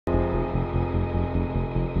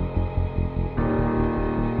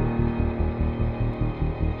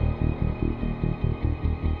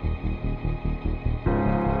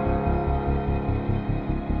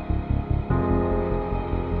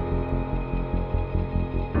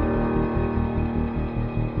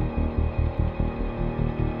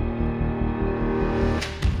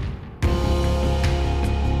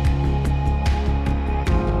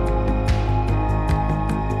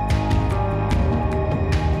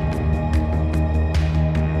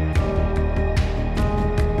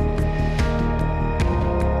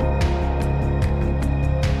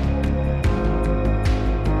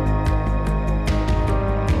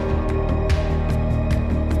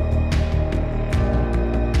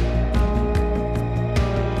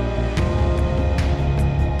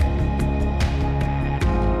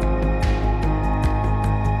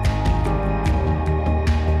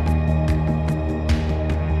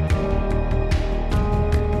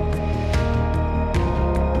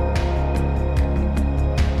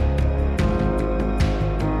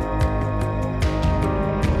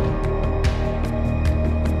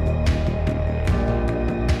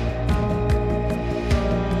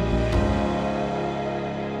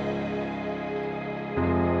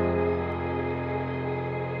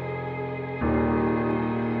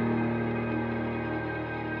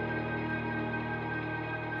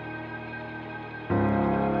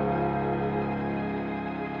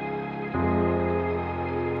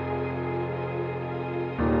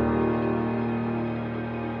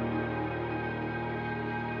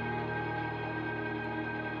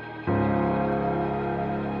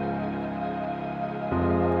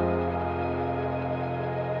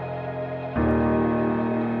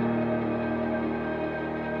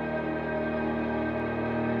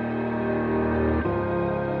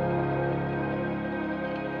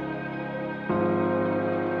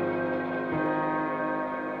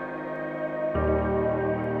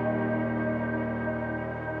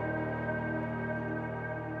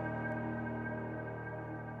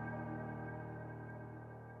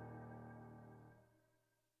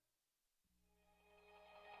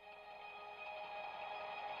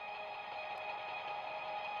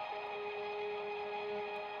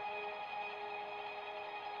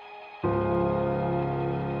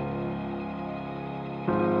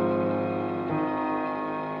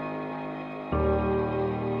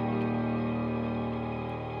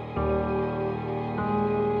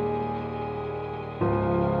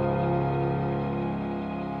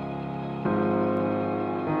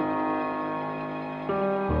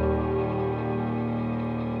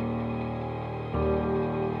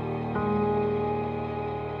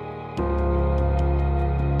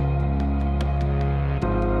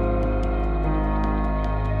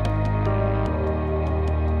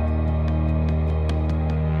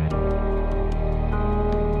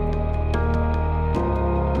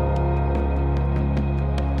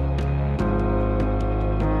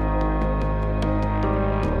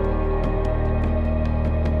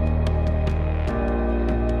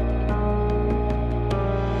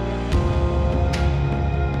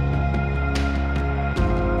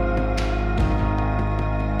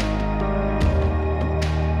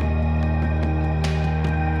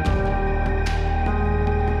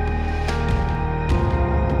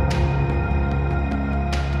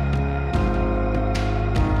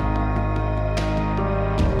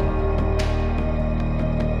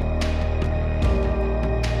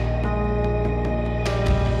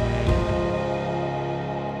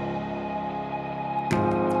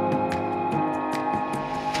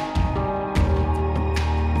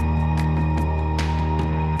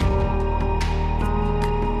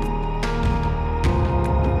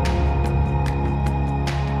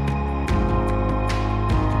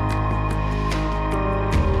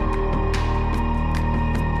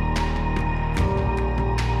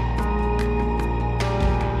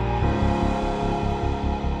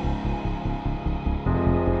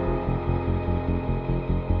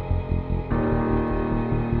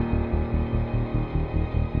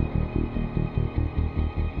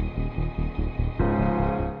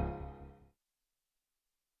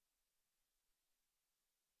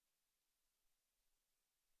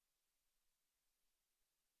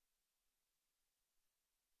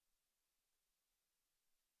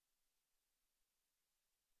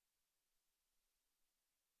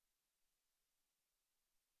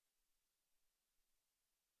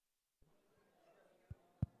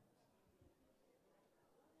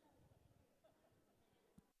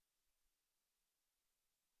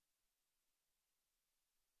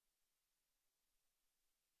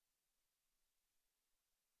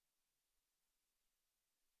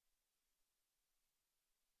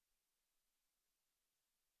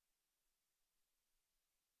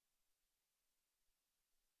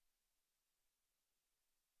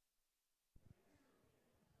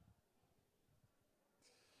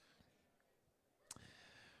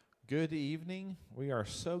Good evening. We are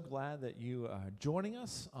so glad that you are joining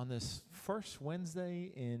us on this first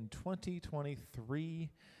Wednesday in 2023.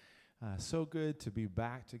 So good to be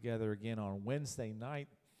back together again on Wednesday night.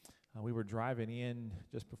 We were driving in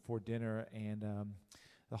just before dinner, and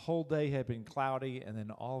the whole day had been cloudy, and then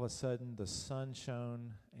all of a sudden the sun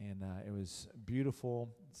shone, and it was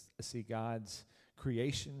beautiful to see God's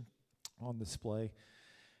creation on display.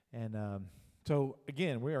 And so,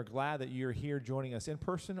 again, we are glad that you're here joining us in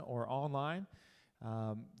person or online.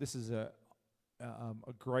 This is a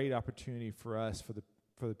great opportunity for us, for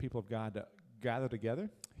the people of God, to gather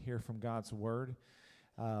together, hear from God's Word.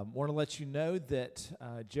 Want to let you know that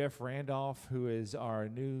Jeff Randolph, who is our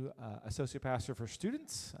new associate pastor for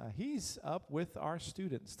students, he's up with our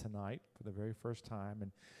students tonight for the very first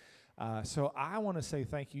time. And so I want to say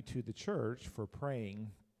thank you to the church for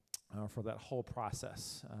praying for that whole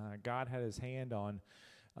process. God had his hand on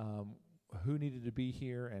who needed to be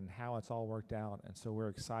here and how it's all worked out, and so we're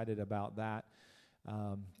excited about that.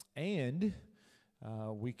 And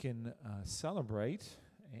we can celebrate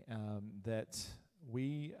that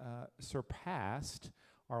we surpassed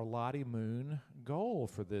our Lottie Moon goal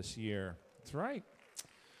for this year. That's right.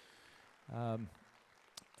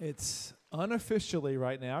 It's unofficially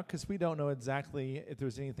right now because we don't know exactly if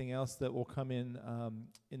there's anything else that will come in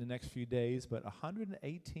the next few days, but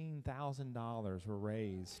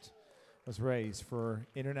 $118,000 was raised for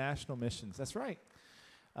international missions. That's right.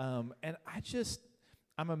 And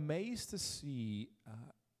I'm amazed to see,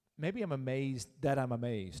 maybe I'm amazed that I'm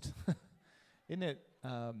amazed. Isn't it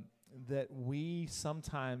that we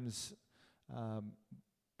sometimes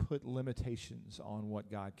put limitations on what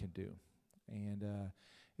God can do? And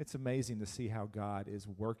it's amazing to see how God is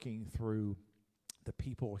working through the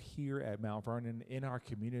people here at Mount Vernon in our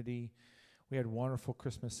community. We had wonderful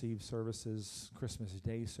Christmas Eve services, Christmas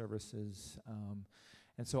Day services.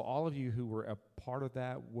 And so all of you who were a part of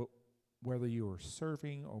that, whether you were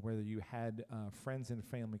serving or whether you had friends and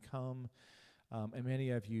family come, and many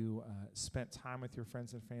of you spent time with your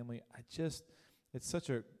friends and family, it's such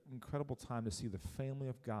an incredible time to see the family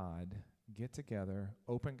of God get together,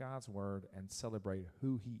 open God's Word, and celebrate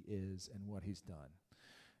who He is and what He's done.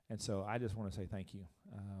 And so I just want to say thank you.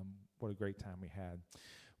 What a great time we had.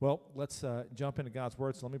 Well, let's jump into God's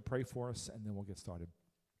Word. So let me pray for us, and then we'll get started.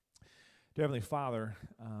 Dear Heavenly Father,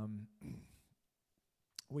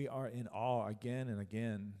 we are in awe again and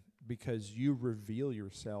again because you reveal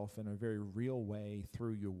yourself in a very real way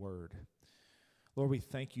through your Word. Lord, we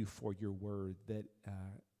thank you for your Word that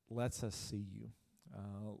lets us see you.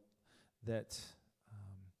 That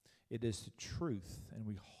it is the truth, and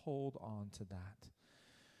we hold on to that.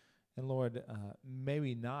 And Lord, may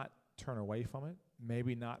we not turn away from it,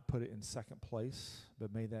 maybe not put it in second place,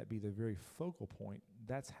 but may that be the very focal point.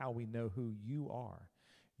 That's how we know who you are.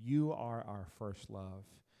 You are our first love,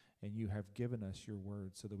 and you have given us your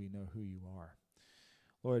word so that we know who you are.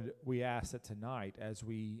 Lord, we ask that tonight, as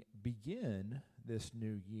we begin this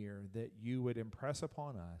new year, that you would impress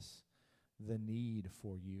upon us the need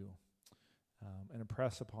for you. And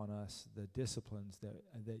impress upon us the disciplines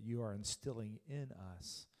that you are instilling in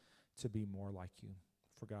us to be more like you.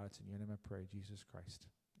 For God, it's in your name I pray, Jesus Christ.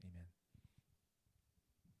 Amen.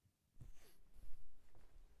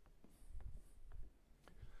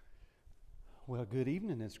 Well, good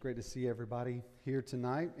evening. It's great to see everybody here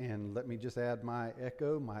tonight. And let me just add my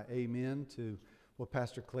echo, my amen to what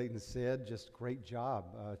Pastor Clayton said. Just great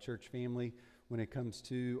job, church family, when it comes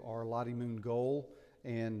to our Lottie Moon goal.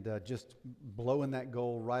 And just blowing that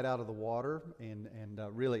goal right out of the water, and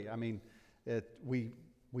really, I mean, we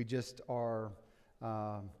just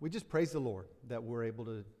praise the Lord that we're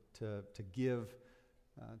able to give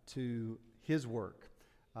to His work.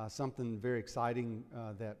 Something very exciting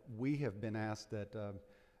that we have been asked, that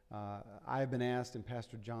I have been asked, and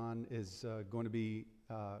Pastor John is going to be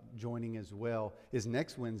joining as well, is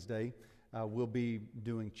next Wednesday we'll be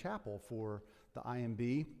doing chapel for the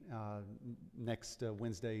IMB next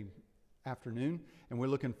Wednesday afternoon, and we're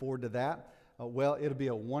looking forward to that. Well, it'll be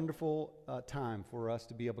a wonderful time for us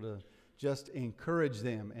to be able to just encourage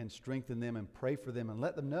them and strengthen them and pray for them and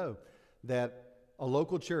let them know that a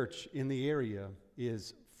local church in the area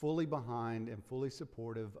is fully behind and fully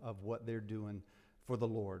supportive of what they're doing for the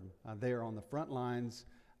Lord. They are on the front lines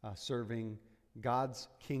serving God's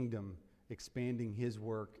kingdom, expanding His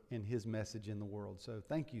work and His message in the world. So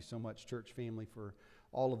thank you so much, church family, for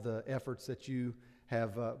all of the efforts that you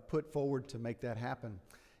have put forward to make that happen.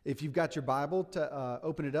 If you've got your Bible, to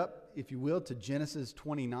open it up, if you will, to Genesis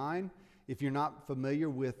 29. If you're not familiar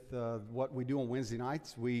with what we do on Wednesday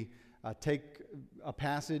nights, we take a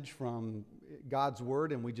passage from God's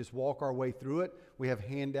Word and we just walk our way through it. We have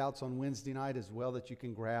handouts on Wednesday night as well that you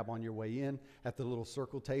can grab on your way in at the little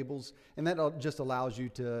circle tables. And that just allows you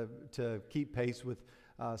to keep pace with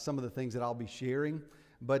some of the things that I'll be sharing.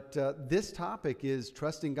 But this topic is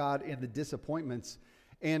trusting God in the disappointments.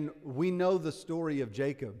 And we know the story of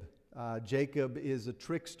Jacob. Jacob is a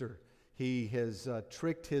trickster. He has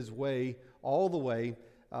tricked his way all the way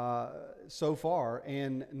so far,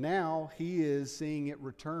 and now he is seeing it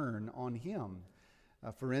return on him.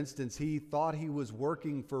 For instance, he thought he was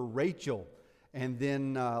working for Rachel, and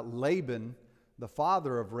then Laban, the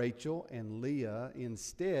father of Rachel and Leah,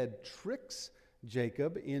 instead tricks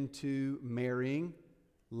Jacob into marrying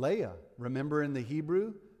Leah. Remember in the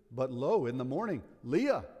Hebrew? But lo, in the morning,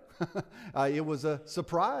 Leah. It was a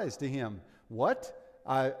surprise to him. What?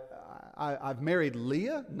 I've married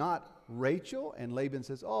Leah, not Rachel. And Laban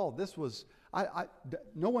says, oh, this was,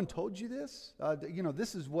 no one told you this?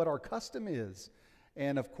 This is what our custom is.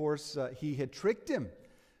 And of course, he had tricked him.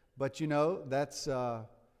 But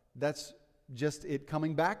that's just it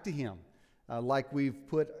coming back to him. Like we've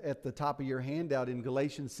put at the top of your handout in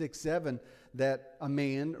Galatians 6:7, that a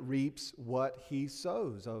man reaps what he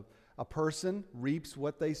sows. A person reaps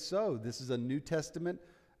what they sow. This is a New Testament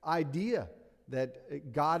idea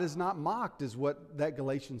that God is not mocked, is what that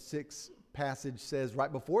Galatians 6 passage says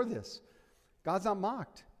right before this. God's not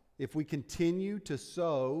mocked. If we continue to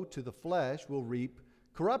sow to the flesh, we'll reap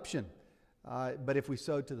corruption. But if we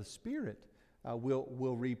sow to the Spirit,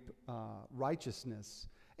 we'll reap righteousness.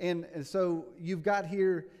 And so you've got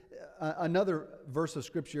here another verse of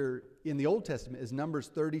Scripture in the Old Testament is Numbers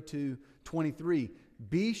 32:23.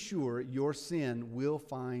 Be sure your sin will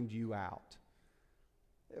find you out.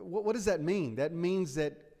 What does that mean? That means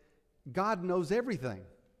that God knows everything.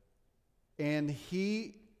 And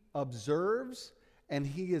He observes, and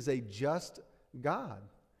He is a just God.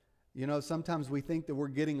 Sometimes we think that we're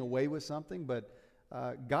getting away with something, but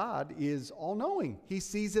God is all-knowing. He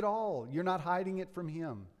sees it all. You're not hiding it from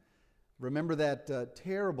Him. Remember that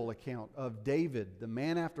terrible account of David, the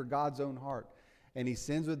man after God's own heart. And he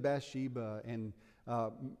sins with Bathsheba and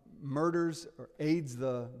murders or aids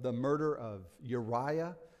the murder of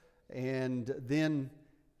Uriah. And then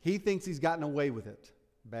he thinks he's gotten away with it.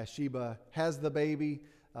 Bathsheba has the baby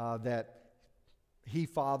that he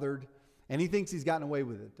fathered. And he thinks he's gotten away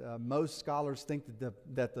with it. Most scholars think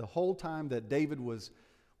that the whole time that David was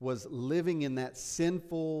living in that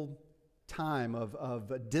sinful time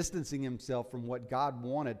of distancing himself from what God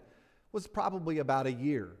wanted was probably about a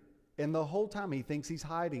year. And the whole time he thinks he's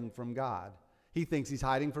hiding from God. He thinks he's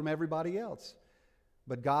hiding from everybody else.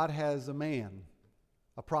 But God has a man,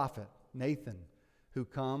 a prophet, Nathan, who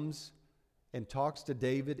comes and talks to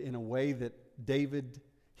David in a way that David,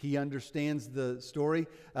 he understands the story.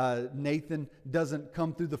 Nathan doesn't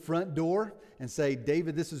come through the front door and say,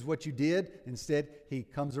 David, this is what you did. Instead, he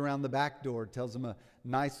comes around the back door, tells him a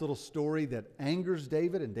nice little story that angers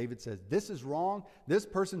David. And David says, this is wrong. This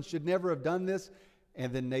person should never have done this.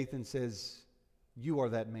 And then Nathan says, you are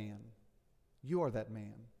that man. You are that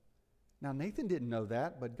man. Now, Nathan didn't know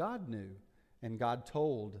that, but God knew. And God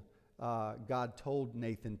told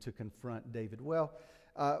Nathan to confront David. Well,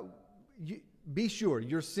 be sure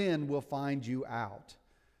your sin will find you out.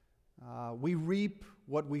 We reap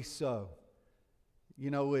what we sow.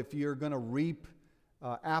 If you're going to reap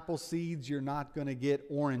apple seeds, you're not going to get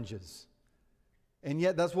oranges. And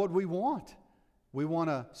yet that's what we want. We want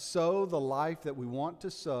to sow the life that we want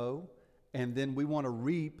to sow, and then we want to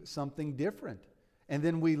reap something different. And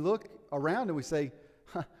then we look around and we say,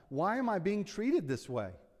 why am I being treated this way?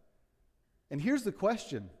 And here's the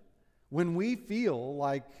question. When we feel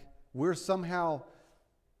like we're somehow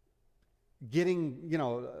getting,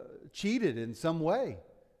 cheated in some way,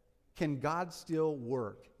 can God still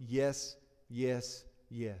work? Yes, yes,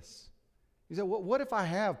 yes. You say, well, what if I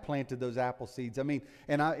have planted those apple seeds?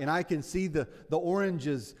 And I can see the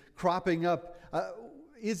oranges cropping up.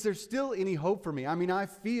 Is there still any hope for me? I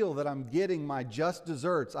feel that I'm getting my just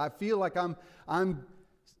desserts. I feel like I'm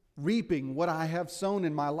reaping what I have sown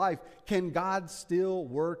in my life. Can God still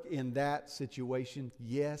work in that situation?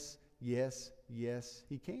 Yes, yes, yes,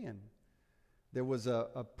 He can. There was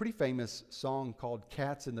a pretty famous song called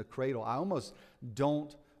Cats in the Cradle. I almost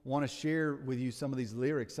don't want to share with you some of these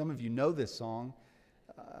lyrics. Some of you know this song.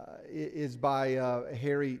 It is by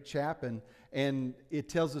Harry Chapin, and it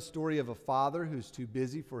tells the story of a father who's too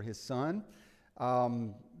busy for his son.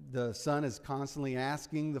 The son is constantly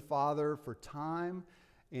asking the father for time,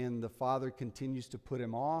 and the father continues to put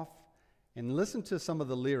him off. And listen to some of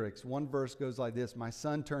the lyrics. One verse goes like this: my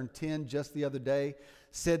son turned 10 just the other day,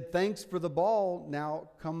 said thanks for the ball, now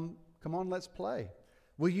come on, let's play.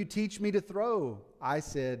 Will you teach me to throw? I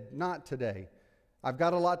said, not today. I've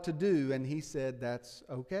got a lot to do. And he said, that's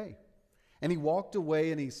okay. And he walked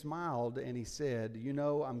away and he smiled and he said, you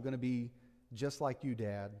know, I'm going to be just like you,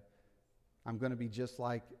 Dad. I'm going to be just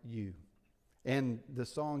like you. And the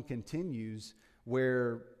song continues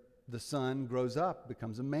where the son grows up,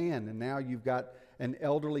 becomes a man, and now you've got an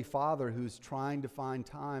elderly father who's trying to find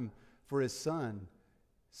time for his son.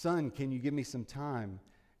 Son, can you give me some time?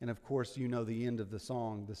 And of course, you know the end of the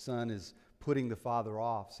song. The son is putting the father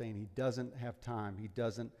off, saying he doesn't have time. He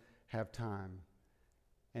doesn't have time.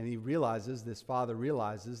 And he realizes, this father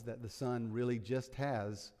realizes, that the son really just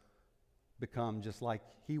has become just like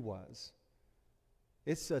he was.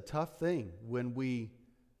 It's a tough thing when we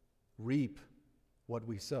reap what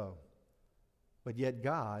we sow. But yet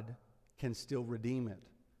God can still redeem it.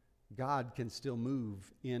 God can still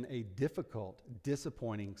move in a difficult,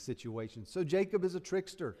 disappointing situation. So Jacob is a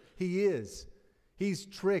trickster. He is. He's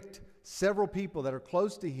tricked several people that are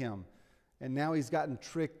close to him, and now he's gotten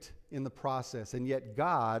tricked in the process. And yet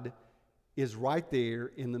God is right there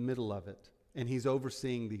in the middle of it, and he's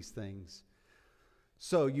overseeing these things.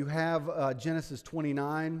 So you have Genesis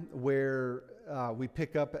 29, where we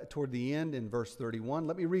pick up toward the end in verse 31.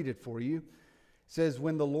 Let me read it for you. It says,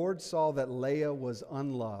 when the Lord saw that Leah was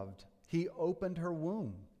unloved, he opened her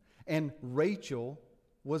womb, and Rachel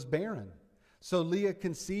was barren. So Leah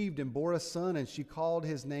conceived and bore a son, and she called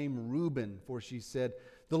his name Reuben, for she said,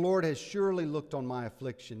 the Lord has surely looked on my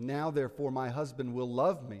affliction. Now, therefore, my husband will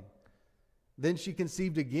love me. Then she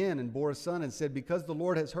conceived again and bore a son and said, because the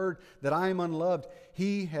Lord has heard that I am unloved,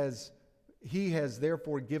 he has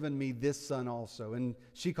therefore given me this son also. And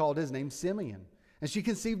she called his name Simeon. And she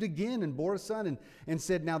conceived again and bore a son and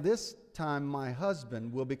said, now this time my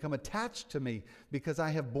husband will become attached to me, because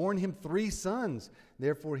I have borne him 3 sons.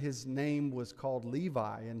 Therefore his name was called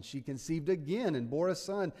Levi. And she conceived again and bore a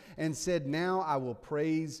son and said, now I will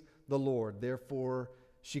praise the Lord. Therefore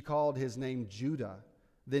she called his name Judah.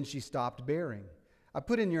 Then she stopped bearing. I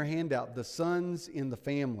put in your handout the sons in the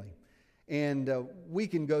family. And we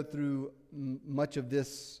can go through much of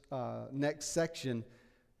this next section,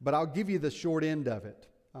 but I'll give you the short end of it.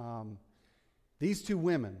 These 2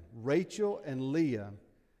 women, Rachel and Leah,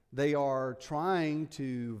 they are trying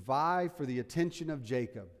to vie for the attention of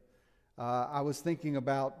Jacob. I was thinking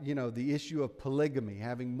about, the issue of polygamy,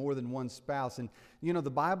 having more than one spouse. And,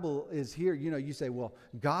 the Bible is here. You say, well,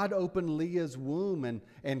 God opened Leah's womb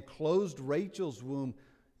and closed Rachel's womb.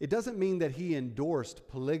 It doesn't mean that he endorsed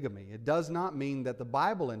polygamy. It does not mean that the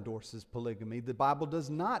Bible endorses polygamy. The Bible does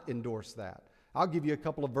not endorse that. I'll give you a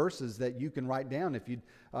couple of verses that you can write down if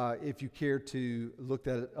you care to look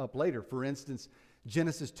that up later. For instance,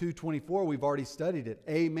 Genesis 2:24, we've already studied it.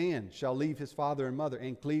 A man shall leave his father and mother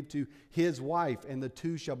and cleave to his wife, and the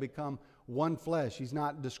 2 shall become one flesh. He's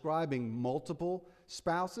not describing multiple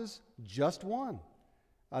spouses, just one.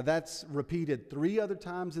 That's repeated 3 other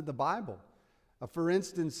times in the Bible. For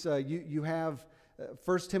instance, you have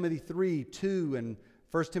 1 Timothy 3:2 and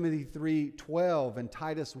 1 Timothy 3:12 and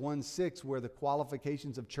Titus 1:6, where the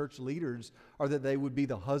qualifications of church leaders are that they would be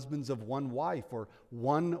the husbands of one wife, or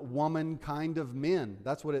one woman kind of men.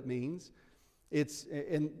 That's what it means.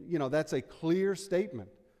 That's a clear statement.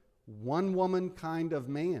 One woman kind of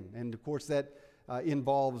man. And of course that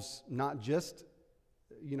involves not just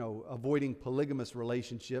avoiding polygamous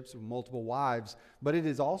relationships with multiple wives, but it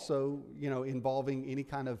is also, involving any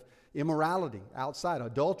kind of immorality outside,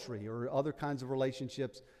 adultery or other kinds of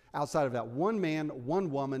relationships outside of that. One man, one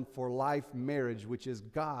woman for life marriage, which is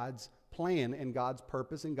God's plan and God's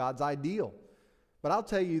purpose and God's ideal. But I'll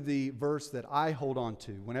tell you the verse that I hold on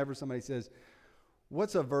to whenever somebody says,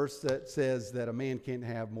 what's a verse that says that a man can't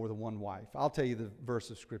have more than one wife? I'll tell you the verse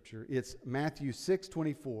of Scripture. It's Matthew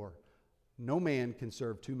 6:24. No man can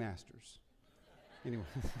serve 2 masters. Anyway.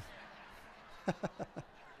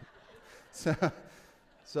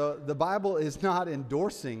 So the Bible is not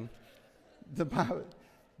endorsing the Bible.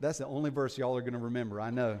 That's the only verse y'all are going to remember, I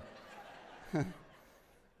know.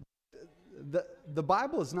 The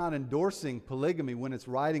Bible is not endorsing polygamy when it's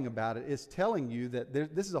writing about it. It's telling you that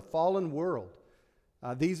this is a fallen world.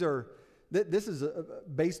 This is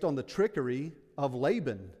based on the trickery of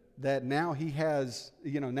Laban, that now he has,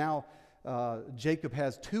 Jacob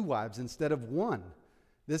has 2 wives instead of 1.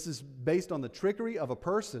 This is based on the trickery of a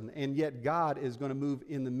person, and yet God is going to move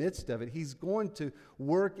in the midst of it. He's going to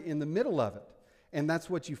work in the middle of it. And that's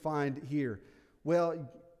what you find here. Well,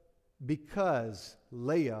 because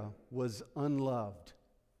Leah was unloved.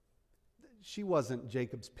 She wasn't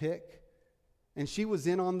Jacob's pick, and she was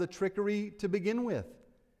in on the trickery to begin with.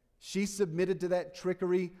 She submitted to that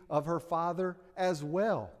trickery of her father as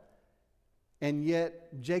well. And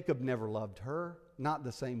yet Jacob never loved her, not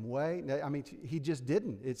the same way. I mean, he just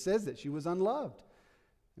didn't. It says that she was unloved.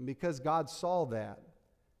 And because God saw that,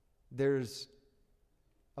 there's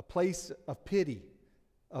a place of pity,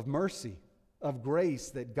 of mercy, of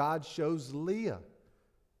grace that God shows Leah.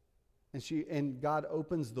 And God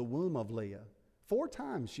opens the womb of Leah. 4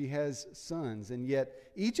 times she has sons, and yet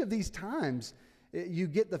each of these times you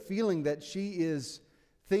get the feeling that she is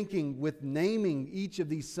thinking with naming each of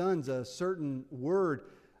these sons a certain word,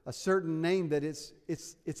 a certain name, that it's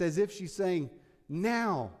as if she's saying,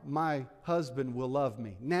 now my husband will love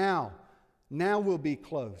me. Now we'll be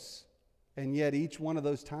close. And yet each one of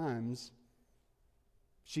those times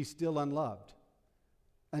she's still unloved.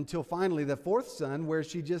 Until finally the 4th son, where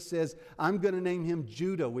she just says, I'm going to name him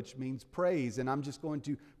Judah, which means praise, and I'm just going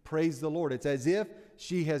to praise the Lord. It's as if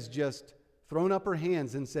she has just thrown up her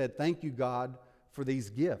hands and said, thank you, God, for these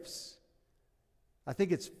gifts. I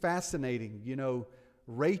think it's fascinating. You know,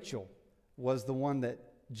 Rachel was the one that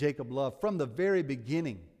Jacob loved from the very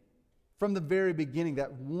beginning. From the very beginning,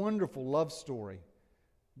 that wonderful love story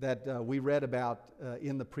that we read about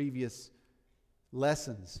in the previous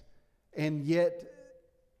lessons. And yet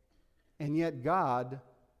God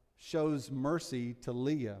shows mercy to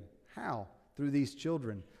Leah. How? Through these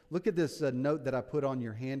children. Look at this note that I put on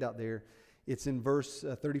your handout there. It's in verse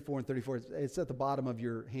 34 and 34. It's at the bottom of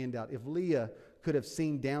your handout. If Leah could have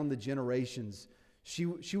seen down the generations, she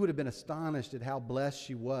would have been astonished at how blessed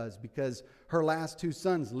she was, because her last 2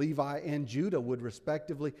 sons, Levi and Judah, would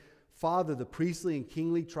respectively father the priestly and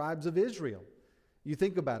kingly tribes of Israel. You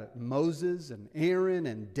think about it. Moses and Aaron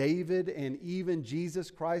and David and even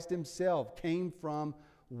Jesus Christ himself came from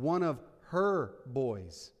one of her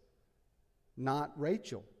boys, not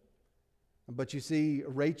Rachel. But you see,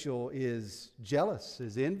 Rachel is jealous,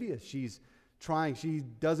 is envious. She's trying. She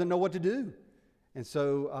doesn't know what to do. And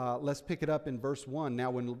so let's pick it up in verse 1.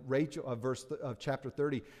 Now when Rachel, of chapter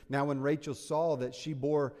 30, now when Rachel saw that she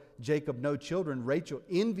bore Jacob no children, Rachel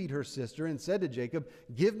envied her sister and said to Jacob,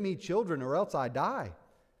 give me children or else I die.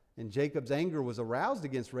 And Jacob's anger was aroused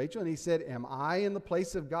against Rachel, and he said, am I in the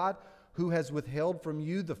place of God, who has withheld from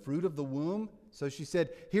you the fruit of the womb? So she said,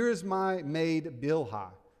 here is my maid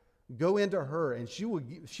Bilhah. Go into her, and she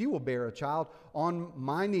will bear a child on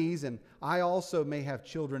my knees, and I also may have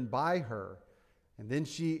children by her. And then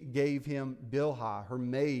she gave him Bilhah, her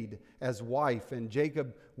maid, as wife, and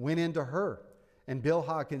Jacob went into her. And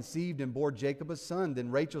Bilhah conceived and bore Jacob a son.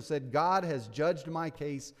 Then Rachel said, God has judged my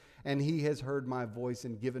case, and he has heard my voice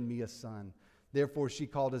and given me a son. Therefore she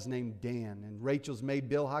called his name Dan. And Rachel's maid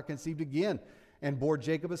Bilhah conceived again and bore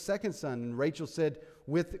Jacob a second son. And Rachel said,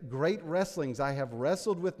 with great wrestlings I have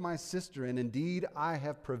wrestled with my sister, and indeed I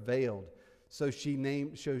have prevailed. So she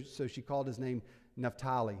called his name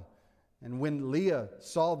Naphtali. And when Leah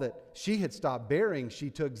saw that she had stopped bearing,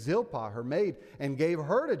 she took Zilpah, her maid, and gave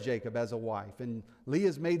her to Jacob as a wife. And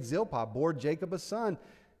Leah's maid Zilpah bore Jacob a son.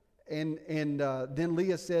 And then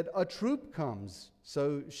Leah said, a troop comes.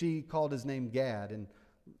 So she called his name Gad.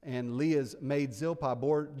 And Leah's maid Zilpah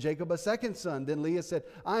bore Jacob a second son. Then Leah said,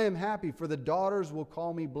 I am happy, for the daughters will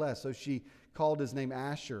call me blessed. So she called his name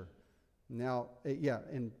Asher. Now,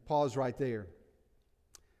 and pause right there.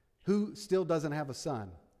 Who still doesn't have a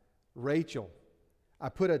son? Rachel. I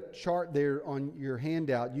put a chart there on your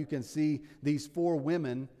handout. You can see these 4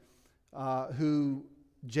 women who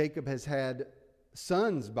Jacob has had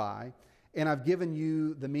sons by, and I've given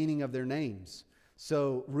you the meaning of their names.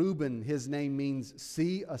 So Reuben, his name means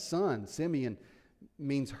see a son. Simeon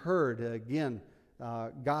means heard. Again,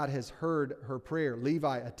 God has heard her prayer.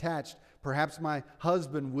 Levi, attached. Perhaps my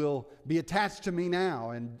husband will be attached to me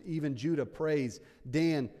now. And even Judah, praise.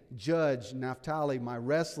 Dan, judge. Naphtali, my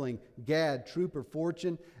wrestling. Gad, trooper,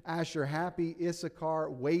 fortune. Asher, happy.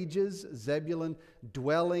 Issachar, wages. Zebulun,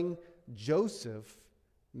 dwelling. Joseph,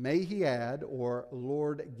 may he add, or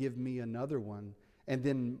Lord, give me another one. And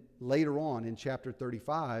then later on in chapter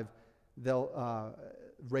 35,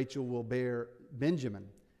 Rachel will bear Benjamin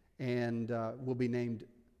and will be named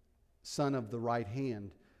son of the right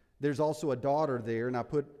hand. There's also a daughter there, and I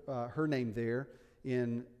put her name there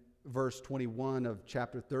in verse 21 of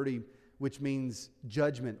chapter 30, which means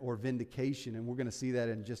judgment or vindication, and we're going to see that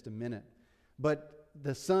in just a minute. But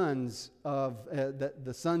the sons of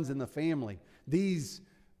the sons in the family, these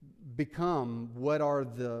become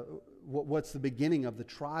what's the beginning of the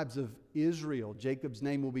tribes of Israel. Jacob's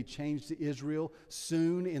name will be changed to Israel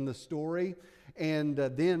soon in the story, and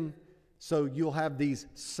then so you'll have these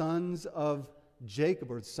sons of Jacob,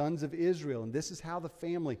 or sons of Israel, and this is how the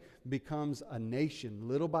family becomes a nation.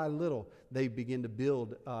 Little by little, they begin to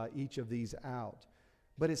build each of these out.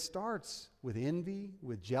 But it starts with envy,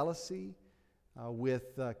 with jealousy,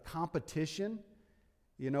 with competition.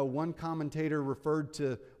 You know, one commentator referred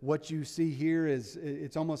to what you see here as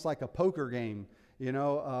it's almost like a poker game. You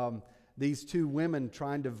know, these two women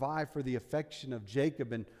trying to vie for the affection of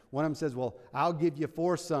Jacob. And one of them says, well, I'll give you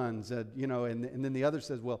 4 sons. You know, and then the other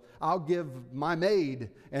says, well, I'll give my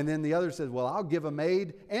maid. And then the other says, well, I'll give a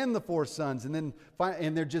maid and the 4 sons. And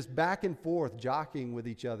they're just back and forth jockeying with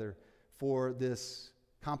each other for this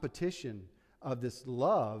competition of this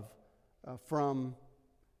love from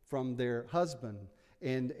their husband.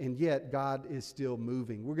 And yet God is still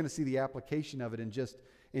moving. We're going to see the application of it in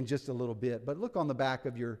just a little bit. But look on the back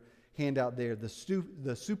of your handout there, the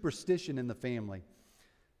superstition in the family.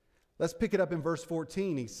 Let's pick it up in verse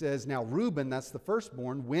 14. He says, now Reuben, that's the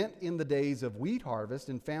firstborn, went in the days of wheat harvest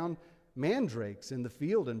and found mandrakes in the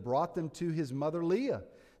field and brought them to his mother Leah.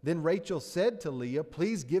 Then Rachel said to Leah,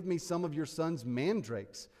 please give me some of your son's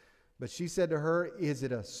mandrakes. But she said to her, is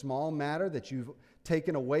it a small matter that you've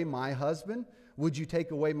taken away my husband? Would you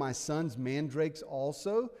take away my son's mandrakes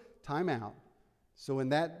also? Time out. So in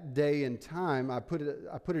that day and time, I put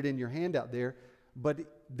it in your handout there, but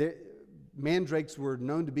mandrakes were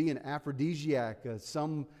known to be an aphrodisiac.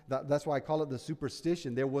 That's why I call it the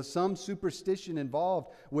superstition. There was some superstition involved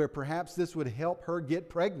where perhaps this would help her get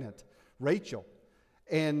pregnant, Rachel.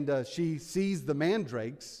 And she sees the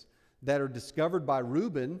mandrakes that are discovered by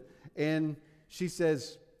Reuben, and she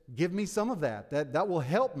says, give me some of that. That will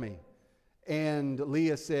help me. And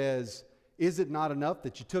Leah says, is it not enough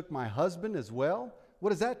that you took my husband as well? What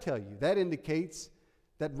does that tell you? That indicates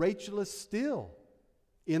that Rachel is still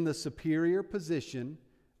in the superior position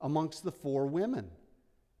amongst the 4 women.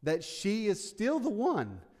 That she is still the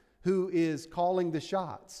one who is calling the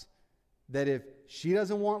shots. That if she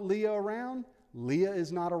doesn't want Leah around, Leah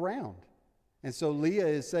is not around. And so Leah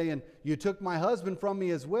is saying, you took my husband from me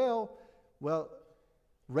as well. Well,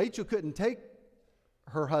 Rachel couldn't take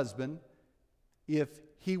her husband if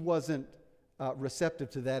he wasn't receptive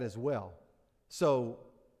to that as well. So,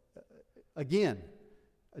 again,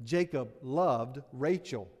 Jacob loved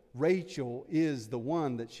Rachel. Rachel is the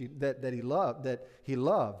one that he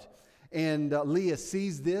loved. And Leah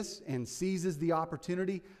sees this and seizes the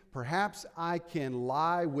opportunity. Perhaps I can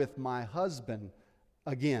lie with my husband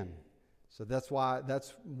again. So that's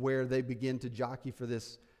where they begin to jockey for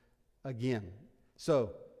this again.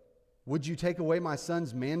 So, would you take away my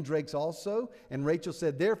son's mandrakes also? And Rachel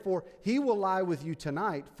said, therefore, he will lie with you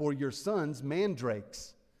tonight for your son's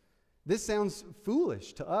mandrakes. This sounds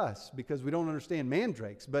foolish to us because we don't understand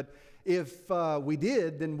mandrakes. But if we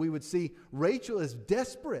did, then we would see Rachel is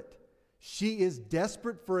desperate. She is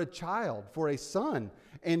desperate for a child, for a son.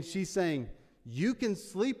 And she's saying, you can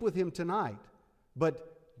sleep with him tonight,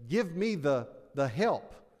 but give me the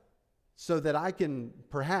help so that I can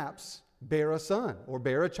perhaps bear a son or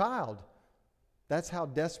bear a child. That's how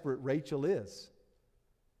desperate Rachel is.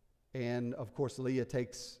 And of course, Leah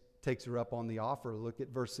takes her up on the offer. Look at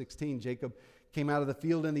verse 16. Jacob came out of the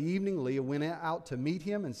field in the evening. Leah went out to meet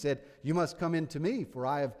him and said, you must come in to me, for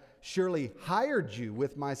I have surely hired you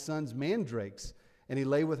with my son's mandrakes. And he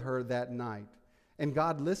lay with her that night. And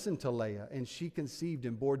God listened to Leah, and she conceived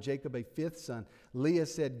and bore Jacob a 5th son. Leah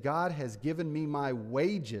said, God has given me my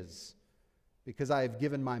wages, because I have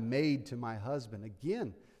given my maid to my husband.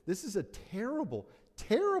 Again, this is a terrible,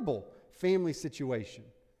 terrible family situation.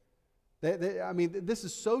 This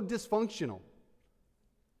is so dysfunctional.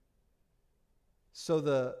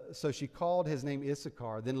 So she called his name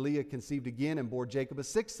Issachar. Then Leah conceived again and bore Jacob a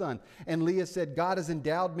 6th son. And Leah said, God has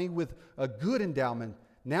endowed me with a good endowment.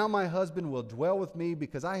 Now my husband will dwell with me,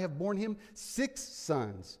 because I have borne him 6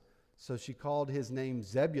 sons. So she called his name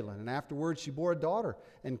Zebulun. And afterwards she bore a daughter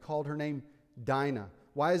and called her name Dinah.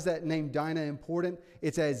 Why is that name Dinah important?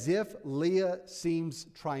 It's as if Leah seems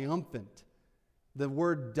triumphant. The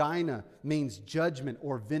word Dinah means judgment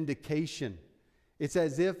or vindication. It's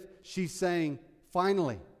as if she's saying,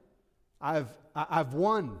 finally, I've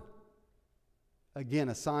won. Again,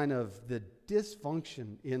 a sign of the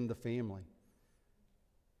dysfunction in the family.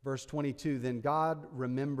 Verse 22, then God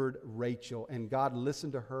remembered Rachel, and God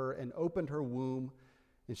listened to her and opened her womb,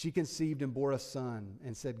 and she conceived and bore a son,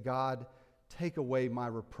 and said, God, take away my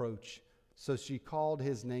reproach. So she called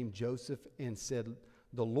his name Joseph and said,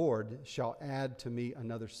 the Lord shall add to me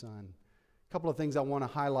another son. A couple of things I want to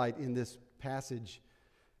highlight in this passage.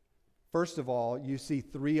 First of all, you see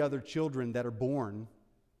 3 other children that are born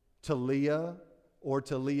to Leah or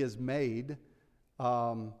to Leah's maid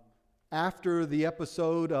after the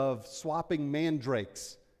episode of swapping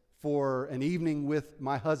mandrakes for an evening with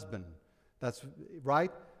my husband. That's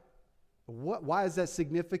right. Why is that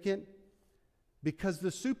significant? Because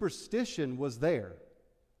the superstition was there.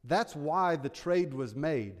 That's why the trade was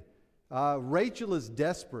made. Rachel is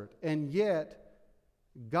desperate, and yet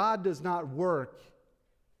God does not work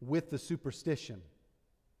with the superstition.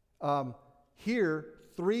 Here,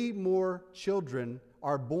 3 more children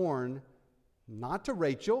are born, not to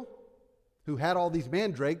Rachel, who had all these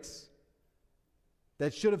mandrakes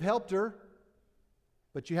that should have helped her,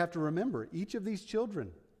 but you have to remember, each of these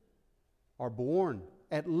children are born.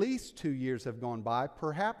 At least 2 years have gone by,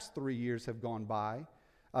 perhaps 3 years have gone by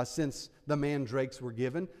since the mandrakes were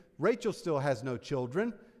given. Rachel still has no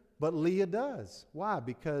children, but Leah does. Why?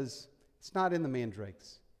 Because it's not in the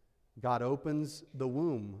mandrakes. God opens the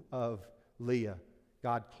womb of Leah.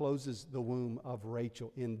 God closes the womb of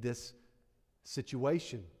Rachel in this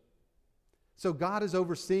situation. So God is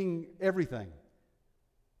overseeing everything.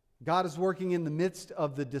 God is working in the midst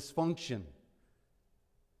of the dysfunction.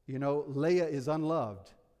 You know, Leah is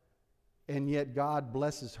unloved, and yet God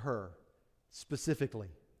blesses her specifically.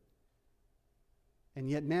 And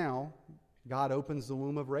yet now, God opens the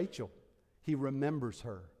womb of Rachel. He remembers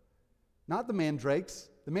her. Not the mandrakes.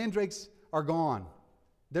 The mandrakes are gone.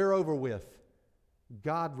 They're over with.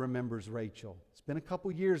 God remembers Rachel. It's been a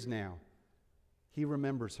couple years now. He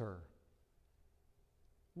remembers her.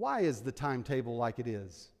 Why is the timetable like it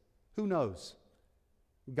is? Who knows?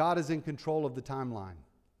 God is in control of the timeline.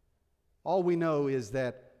 All we know is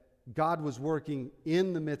that God was working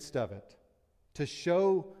in the midst of it to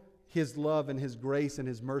show His love and His grace and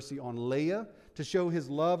His mercy on Leah, to show His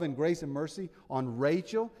love and grace and mercy on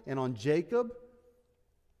Rachel and on Jacob.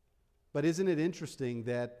 But isn't it interesting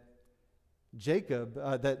that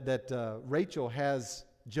Rachel has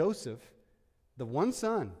Joseph, the one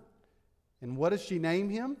son, and what does she name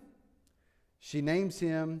him? She names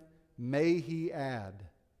him May He Add,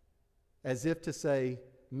 as if to say,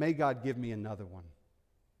 may God give me another one.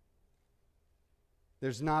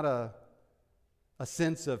 There's not a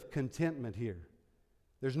sense of contentment here.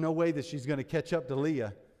 There's no way that she's going to catch up to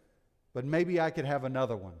Leah, but maybe I could have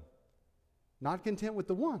another one. Not content with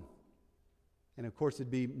the one. And of course, it'd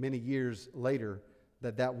be many years later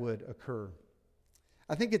that would occur.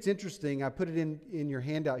 I think it's interesting. I put it in your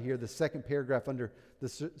handout here, the second paragraph under the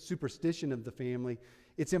superstition of the family.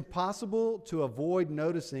 It's impossible to avoid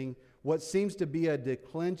noticing what seems to be a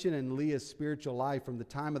declension in Leah's spiritual life from the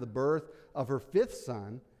time of the birth of her 5th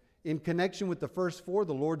son. In connection with the first 4,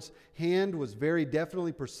 the Lord's hand was very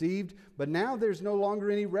definitely perceived, but now there's no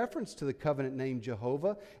longer any reference to the covenant name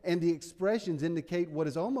Jehovah, and the expressions indicate what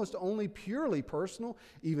is almost only purely personal,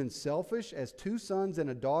 even selfish, as 2 sons and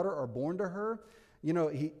a daughter are born to her. You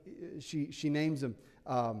know, she names them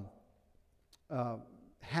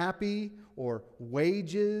happy or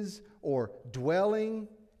wages or dwelling,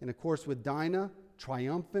 and of course with Dinah,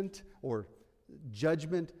 triumphant or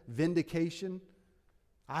judgment, vindication.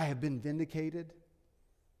 I have been vindicated.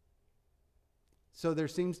 So there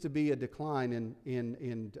seems to be a decline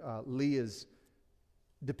in Leah's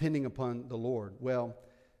depending upon the Lord. Well,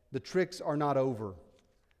 the tricks are not over.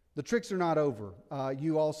 The tricks are not over.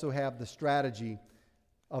 You also have the strategy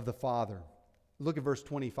of the father. Look at verse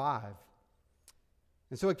 25.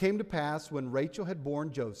 And so it came to pass when Rachel had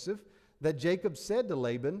borne Joseph that Jacob said to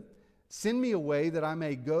Laban, send me away that I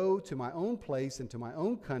may go to my own place and to my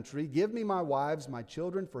own country. Give me my wives, my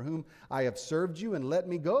children, for whom I have served you, and let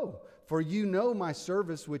me go. For you know my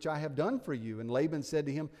service which I have done for you. And Laban said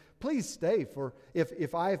to him, please stay, for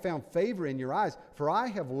if I have found favor in your eyes, for I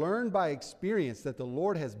have learned by experience that the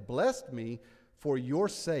Lord has blessed me for your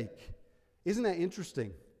sake. Isn't that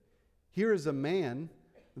interesting? Here is a man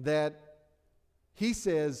that he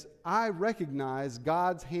says, I recognize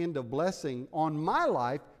God's hand of blessing on my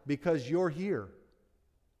life because you're here.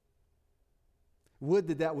 Would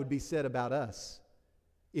that would be said about us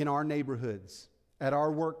in our neighborhoods, at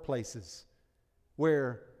our workplaces,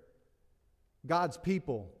 where God's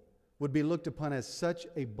people would be looked upon as such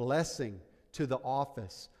a blessing to the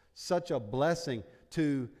office, such a blessing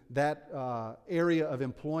to that area of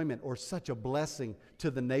employment, or such a blessing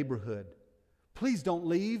to the neighborhood. Please don't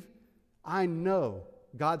leave. I know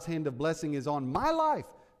God's hand of blessing is on my life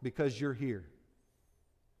because you're here.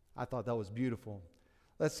 I thought that was beautiful.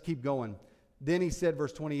 Let's keep going. Then he said,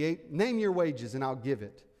 verse 28, name your wages and I'll give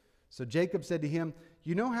it. So Jacob said to him,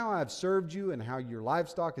 you know how I have served you and how your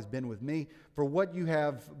livestock has been with me. For what you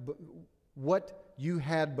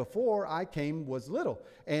had before I came was little,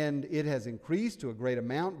 and it has increased to a great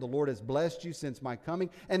amount. The Lord has blessed you since my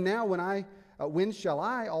coming. And now when shall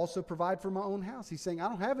I also provide for my own house? He's saying, I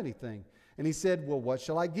don't have anything. And he said, well, what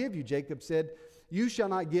shall I give you? Jacob said, you shall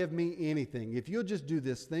not give me anything. If you'll just do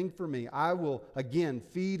this thing for me, I will again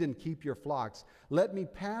feed and keep your flocks. Let me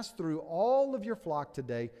pass through all of your flock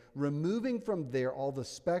today, removing from there all the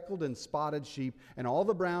speckled and spotted sheep, and all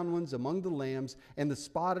the brown ones among the lambs, and the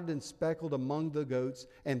spotted and speckled among the goats,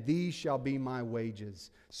 and these shall be my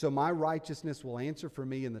wages. So my righteousness will answer for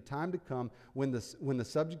me in the time to come, when the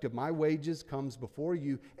subject of my wages comes before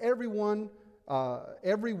you. Everyone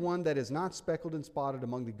that is not speckled and spotted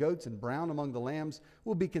among the goats and brown among the lambs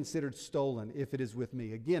will be considered stolen if it is with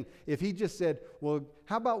me. Again, if he just said, well,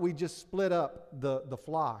 how about we just split up the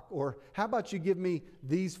flock? Or how about you give me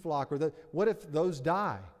these flock? Or what if those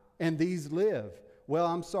die and these live? Well,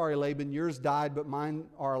 I'm sorry, Laban, yours died, but mine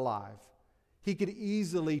are alive. He could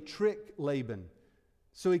easily trick Laban.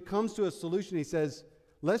 So he comes to a solution. He says,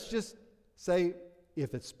 let's just say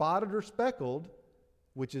if it's spotted or speckled,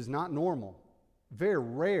 which is not normal. Very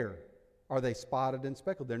rare are they spotted and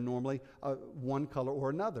speckled. They're normally one color or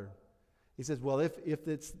another. He says, well, if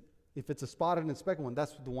it's a spotted and speckled one,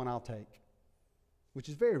 that's the one I'll take, which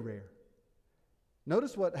is very rare.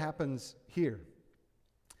 Notice what happens here.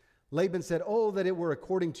 Laban said, oh, that it were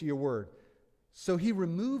according to your word. So he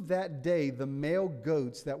removed that day the male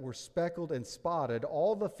goats that were speckled and spotted,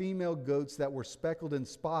 all the female goats that were speckled and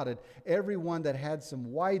spotted, every one that had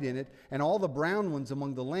some white in it, and all the brown ones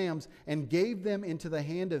among the lambs, and gave them into the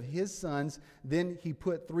hand of his sons. Then he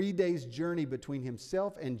put 3 days' journey between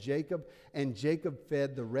himself and Jacob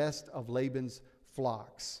fed the rest of Laban's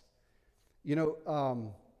flocks. You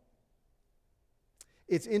know,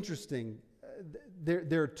 it's interesting.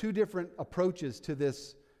 There are two different approaches to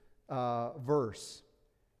this verse.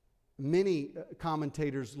 Many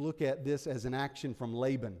commentators look at this as an action from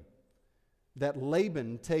Laban. That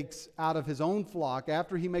Laban takes out of his own flock,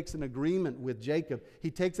 after he makes an agreement with Jacob, he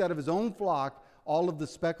takes out of his own flock all of the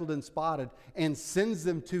speckled and spotted and sends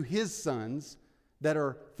them to his sons that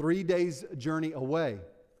are 3 days' journey away.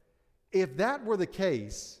 If that were the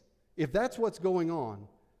case, if that's what's going on,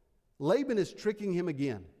 Laban is tricking him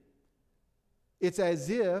again. It's as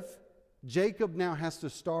if Jacob now has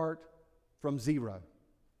to start from zero.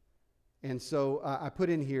 And so I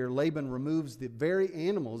put in here, Laban removes the very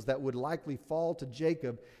animals that would likely fall to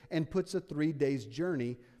Jacob and puts a 3 days'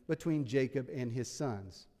 journey between Jacob and his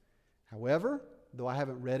sons. However, though I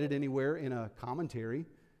haven't read it anywhere in a commentary,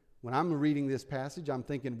 when I'm reading this passage, I'm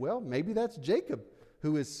thinking, well, maybe that's Jacob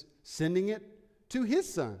who is sending it to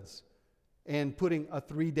his sons and putting a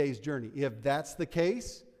 3 days' journey. If that's the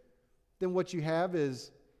case, then what you have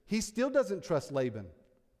is he still doesn't trust Laban.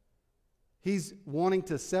 He's wanting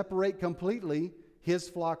to separate completely his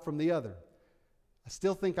flock from the other. I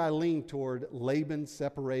still think I lean toward Laban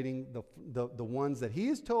separating the ones that he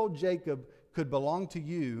has told Jacob could belong to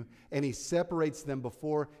you, and he separates them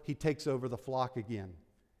before he takes over the flock again.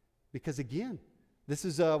 Because again, this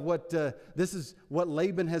is what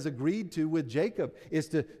Laban has agreed to with Jacob, is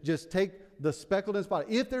to just take the speckled and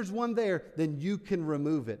spotted. If there's one there, then you can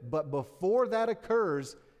remove it. But before that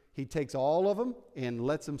occurs, he takes all of them and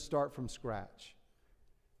lets them start from scratch.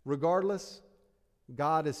 Regardless,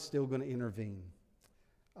 God is still going to intervene.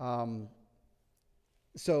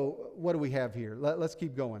 So what do we have here? Let's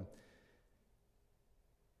keep going.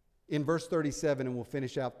 In verse 37, and we'll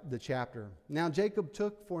finish out the chapter. Now Jacob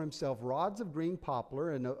took for himself rods of green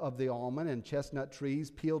poplar and of the almond and chestnut trees,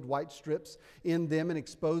 peeled white strips in them, and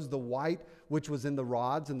exposed the white which was in the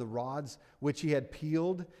rods, and the rods which he had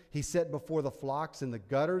peeled he set before the flocks in the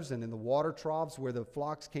gutters and in the water troughs where the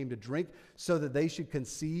flocks came to drink, so that they should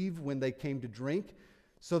conceive when they came to drink.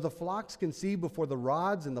 So the flocks conceived before the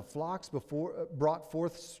rods, and the flocks brought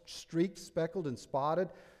forth streaked, speckled, and spotted.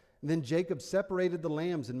 And then Jacob separated the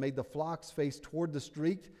lambs and made the flocks face toward the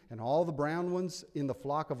streaked, and all the brown ones in the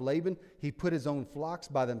flock of Laban. He put his own flocks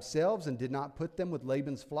by themselves and did not put them with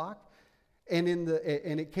Laban's flock. And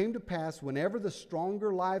it came to pass, whenever the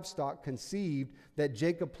stronger livestock conceived, that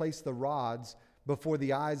Jacob placed the rods before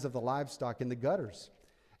the eyes of the livestock in the gutters,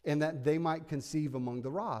 and that they might conceive among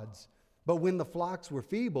the rods. But when the flocks were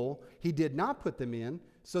feeble, he did not put them in.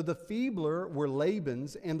 So the feebler were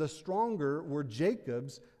Laban's, and the stronger were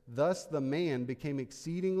Jacob's. Thus the man became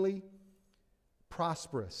exceedingly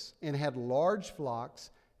prosperous and had large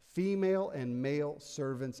flocks, female and male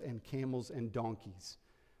servants, and camels and donkeys.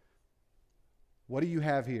 What do you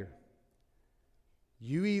have here?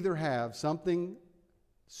 You either have something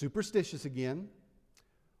superstitious again,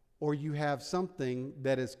 or you have something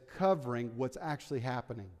that is covering what's actually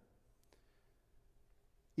happening.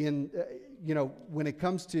 When it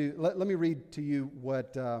comes to, let me read to you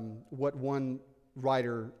what one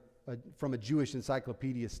writer from a Jewish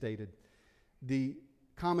encyclopedia stated. The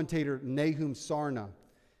commentator Nahum Sarna,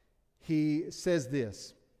 he says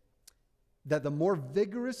this, that the more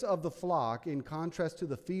vigorous of the flock, in contrast to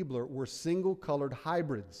the feebler, were single-colored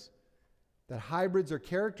hybrids. That hybrids are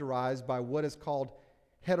characterized by what is called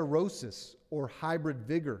heterosis, or hybrid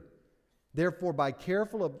vigor. Therefore, by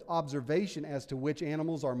careful observation as to which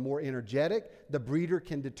animals are more energetic, the breeder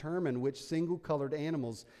can determine which single-colored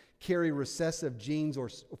animals carry recessive genes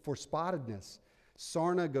for spottedness.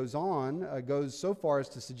 Sarna goes so far as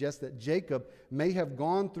to suggest that Jacob may have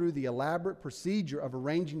gone through the elaborate procedure of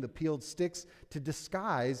arranging the peeled sticks to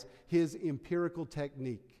disguise his empirical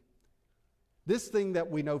technique. This thing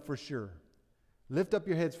that we know for sure. Lift up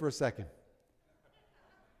your heads for a second.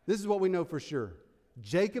 This is what we know for sure.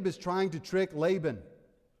 Jacob is trying to trick Laban.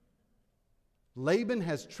 Laban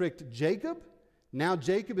has tricked Jacob. Now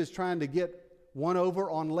Jacob is trying to get one over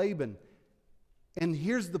on Laban. And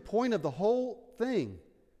here's the point of the whole thing,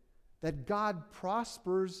 that God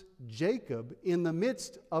prospers Jacob in the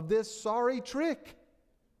midst of this sorry trick.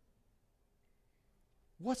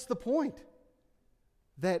 What's the point?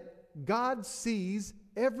 That God sees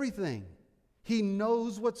everything. He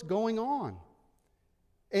knows what's going on.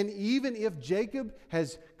 And even if Jacob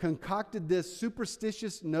has concocted this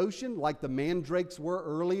superstitious notion like the mandrakes were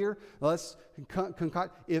earlier, let's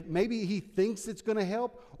concoct, if maybe he thinks it's going to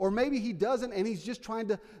help, or maybe he doesn't and he's just trying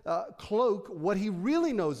to cloak what he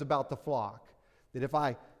really knows about the flock. That if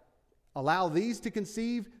I allow these to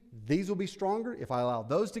conceive, these will be stronger. If I allow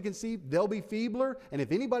those to conceive, they'll be feebler. And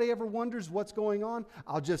if anybody ever wonders what's going on,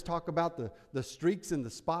 I'll just talk about the streaks and the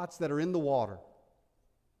spots that are in the water.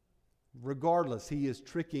 Regardless, he is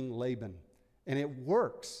tricking Laban, and it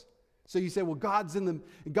works. So you say, well,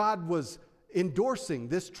 God was endorsing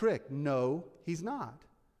this trick. No, he's not.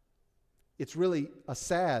 It's really a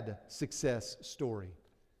sad success story.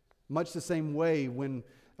 Much the same way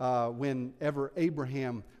whenever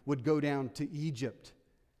Abraham would go down to Egypt,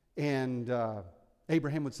 and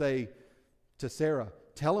Abraham would say to Sarah,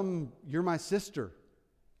 "Tell him you're my sister."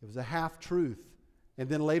 It was a half-truth. And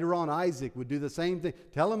then later on, Isaac would do the same thing.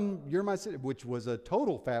 "Tell him you're my sister," which was a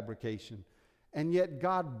total fabrication. And yet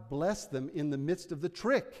God blessed them in the midst of the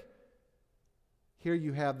trick. Here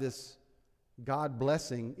you have this God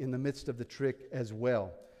blessing in the midst of the trick as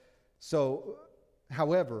well. So,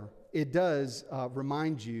 however, it does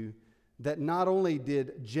remind you that not only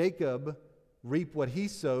did Jacob reap what he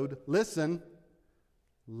sowed, listen,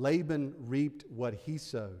 Laban reaped what he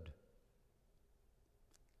sowed.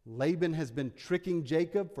 Laban has been tricking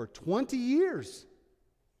Jacob for 20 years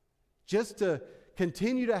just to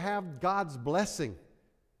continue to have God's blessing.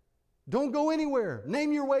 Don't go anywhere.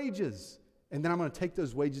 Name your wages. And then I'm going to take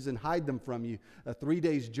those wages and hide them from you, a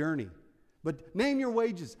 3-day journey. But name your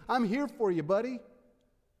wages. I'm here for you, buddy.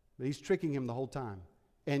 But he's tricking him the whole time.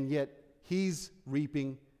 And yet he's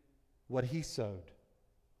reaping what he sowed.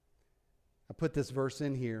 I put this verse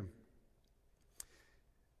in here.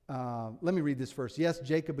 Let me read this first. Yes,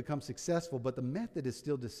 Jacob becomes successful, but the method is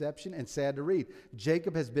still deception and sad to read.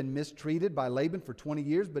 Jacob has been mistreated by Laban for 20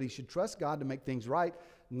 years, but he should trust God to make things right,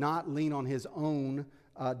 not lean on his own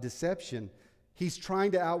deception. He's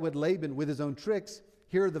trying to outwit Laban with his own tricks.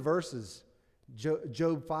 Here are the verses.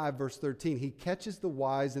 Job 5, verse 13. He catches the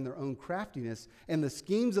wise in their own craftiness, and the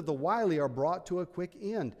schemes of the wily are brought to a quick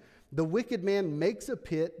end. The wicked man makes a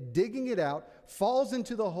pit, digging it out, falls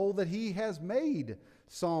into the hole that he has made.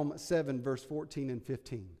 Psalm 7, verse 14 and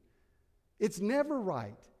 15. It's never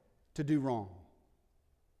right to do wrong.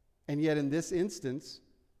 And yet in this instance,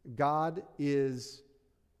 God is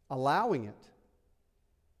allowing it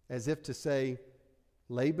as if to say,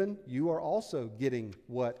 Laban, you are also getting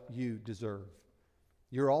what you deserve.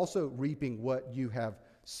 You're also reaping what you have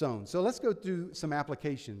sown. So let's go through some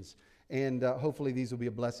applications, and hopefully these will be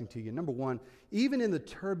a blessing to you. Number one, even in the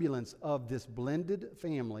turbulence of this blended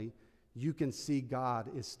family, you can see God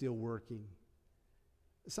is still working.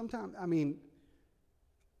 Sometimes,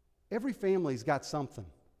 every family's got something.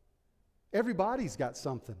 Everybody's got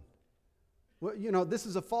something. Well, this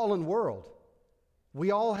is a fallen world.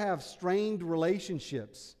 We all have strained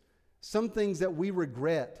relationships. Some things that we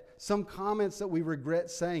regret. Some comments that we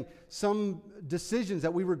regret saying. Some decisions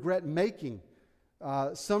that we regret making.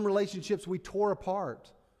 Some relationships we tore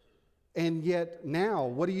apart. And yet now,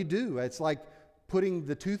 what do? It's like putting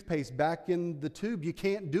the toothpaste back in the tube. You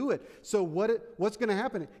can't do it. So what's going to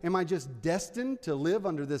happen? Am I just destined to live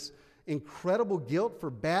under this incredible guilt for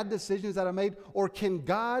bad decisions that I made? Or can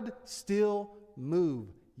God still move?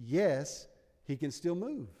 Yes, He can still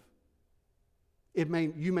move.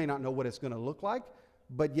 You may not know what it's going to look like,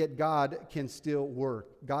 but yet God can still work.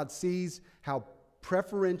 God sees how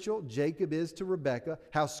preferential Jacob is to Rebekah,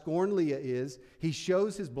 how scorned Leah is, he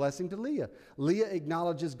shows his blessing to Leah. Leah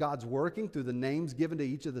acknowledges God's working through the names given to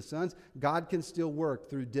each of the sons. God can still work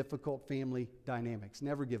through difficult family dynamics.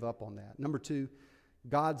 Never give up on that. Number 2,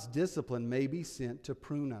 God's discipline may be sent to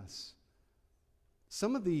prune us.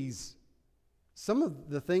 Some of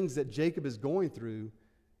the things that Jacob is going through,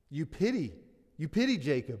 you pity. You pity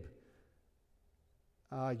Jacob.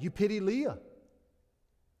 You pity Leah.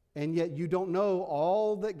 And yet you don't know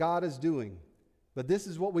all that God is doing. But this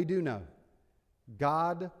is what we do know.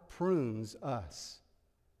 God prunes us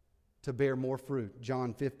to bear more fruit.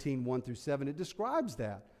 John 15, 1 through 7, it describes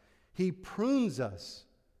that. He prunes us.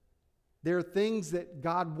 There are things that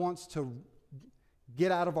God wants to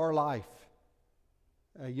get out of our life.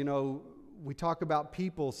 We talk about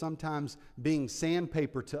people sometimes being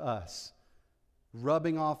sandpaper to us,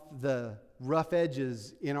 rubbing off the rough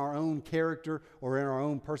edges in our own character or in our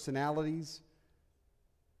own personalities.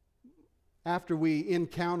 After we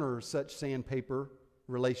encounter such sandpaper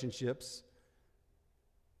relationships,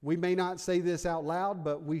 we may not say this out loud,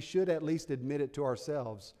 but we should at least admit it to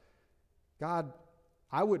ourselves. God,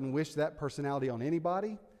 I wouldn't wish that personality on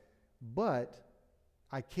anybody, but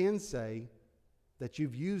I can say that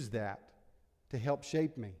you've used that to help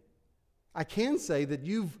shape me. I can say that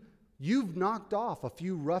you've knocked off a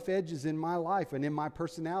few rough edges in my life and in my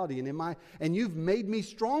personality and you've made me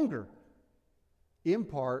stronger, in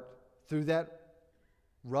part through that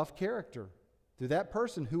rough character, through that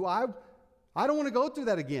person who I don't want to go through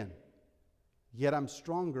that again. Yet I'm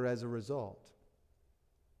stronger as a result.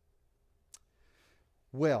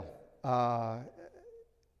 Well,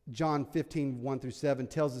 John 15, 1 through 7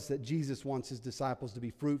 tells us that Jesus wants his disciples to be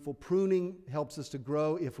fruitful. Pruning helps us to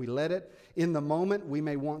grow if we let it. In the moment, we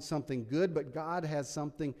may want something good, but God has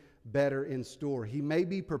something better in store. He may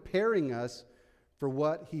be preparing us for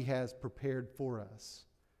what he has prepared for us.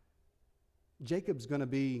 Jacob's going to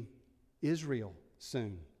be Israel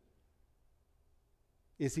soon.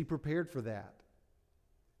 Is he prepared for that?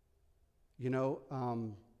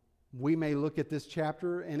 We may look at this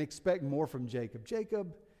chapter and expect more from Jacob.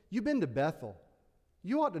 Jacob, you've been to Bethel.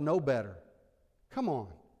 You ought to know better. Come on.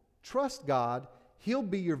 Trust God. He'll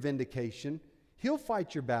be your vindication. He'll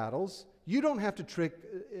fight your battles. You don't have to trick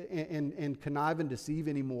and connive and deceive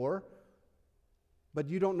anymore. But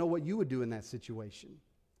you don't know what you would do in that situation.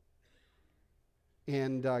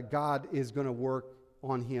 And God is going to work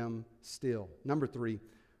on him still. Number 3,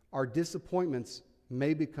 our disappointments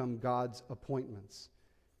may become God's appointments.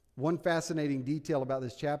 One fascinating detail about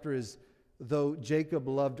this chapter is, though Jacob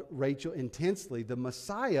loved Rachel intensely, the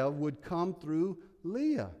Messiah would come through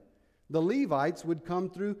Leah. The Levites would come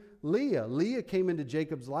through Leah. Leah came into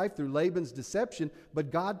Jacob's life through Laban's deception,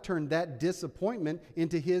 but God turned that disappointment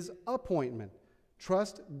into his appointment.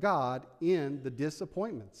 Trust God in the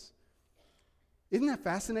disappointments. Isn't that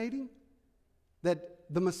fascinating? That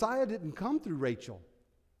the Messiah didn't come through Rachel.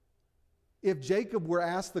 If Jacob were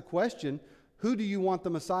asked the question, who do you want the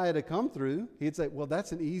Messiah to come through? He'd say, well,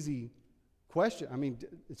 that's an easy question. I mean,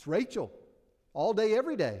 it's Rachel all day,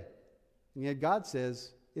 every day. And yet God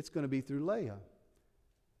says it's going to be through Leah.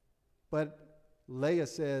 But Leah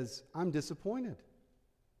says, I'm disappointed.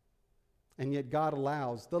 And yet God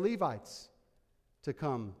allows the Levites to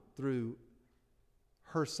come through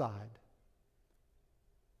her side.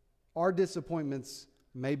 Our disappointments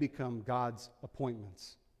may become God's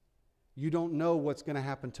appointments. You don't know what's going to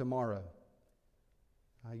happen tomorrow.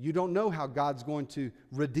 You don't know how God's going to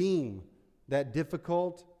redeem that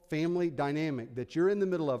difficult family dynamic that you're in the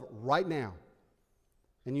middle of right now.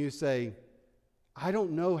 And you say, I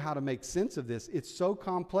don't know how to make sense of this. It's so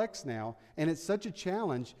complex now, and it's such a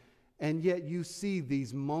challenge, and yet you see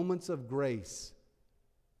these moments of grace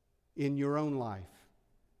in your own life.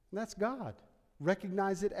 And that's God.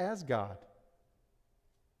 Recognize it as God.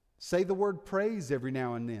 Say the word praise every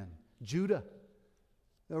now and then. Judah.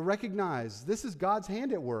 Recognize this is God's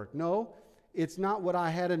hand at work. No, it's not what I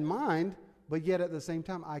had in mind, but yet at the same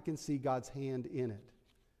time, I can see God's hand in it.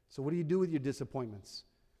 So what do you do with your disappointments?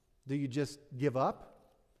 Do you just give up?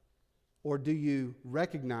 Or do you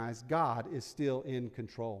recognize God is still in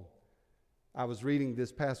control? I was reading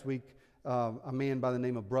this past week a man by the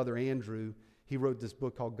name of Brother Andrew. He wrote this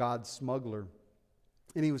book called God's Smuggler.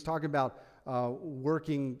 And he was talking about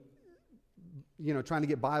working, trying to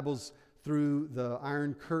get Bibles through the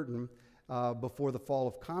Iron Curtain before the fall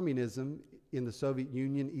of communism in the Soviet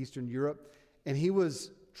Union, Eastern Europe. And he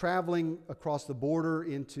was traveling across the border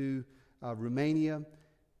into Romania.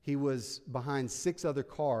 He was behind 6 other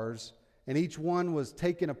cars, and each one was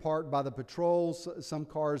taken apart by the patrols. Some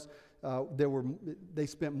cars they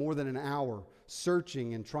spent more than an hour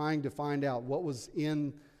searching and trying to find out what was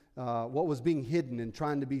being hidden and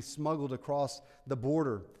trying to be smuggled across the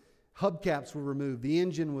border. Hubcaps were removed. The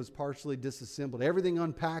engine was partially disassembled. Everything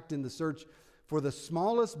unpacked in the search for the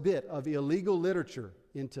smallest bit of illegal literature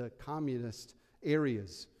into communist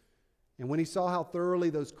areas. And when he saw how thoroughly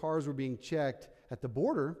those cars were being checked at the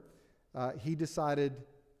border, he decided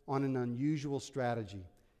on an unusual strategy.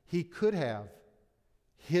 He could have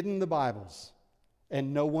hidden the Bibles,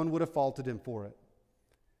 and no one would have faulted him for it.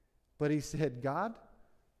 But he said, God,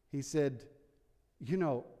 he said,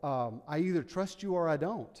 I either trust you or I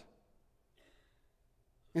don't.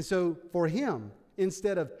 And so for him,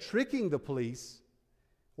 instead of tricking the police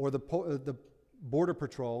or the border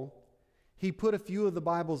patrol, he put a few of the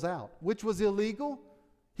Bibles out, which was illegal.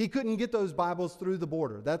 He couldn't get those Bibles through the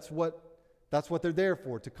border. That's what they're there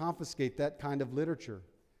for, to confiscate that kind of literature.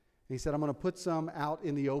 And he said, I'm going to put some out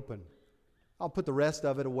in the open. I'll put the rest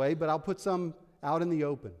of it away, but I'll put some out in the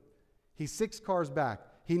open. He's 6 cars back.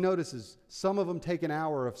 He notices some of them take an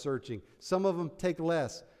hour of searching. Some of them take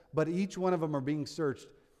less, but each one of them are being searched.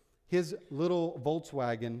 His little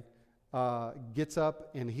Volkswagen gets up,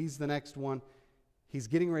 and he's the next one. He's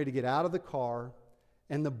getting ready to get out of the car,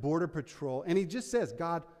 and the Border Patrol, and he just says,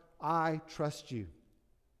 God, I trust you.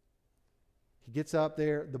 He gets up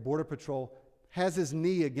there. The Border Patrol has his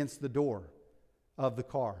knee against the door of the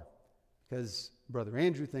car because Brother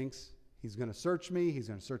Andrew thinks he's going to search me. He's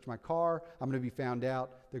going to search my car. I'm going to be found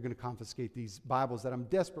out. They're going to confiscate these Bibles that I'm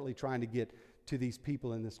desperately trying to get to these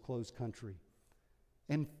people in this closed country.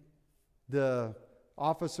 And the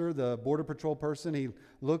officer, the Border Patrol person, he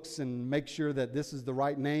looks and makes sure that this is the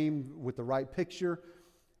right name with the right picture.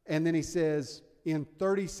 And then he says, in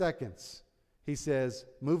 30 seconds, he says,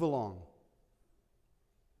 move along.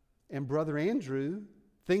 And Brother Andrew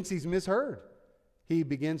thinks he's misheard. He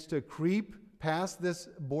begins to creep past this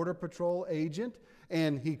Border Patrol agent,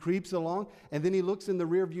 and he creeps along, and then he looks in the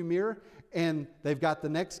rearview mirror, and they've got the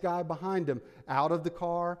next guy behind him out of the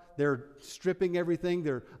car. They're stripping everything.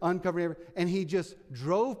 They're uncovering everything. And he just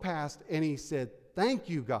drove past, and he said, thank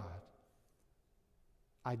you, God.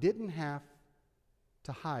 I didn't have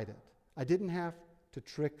to hide it. I didn't have to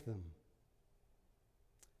trick them.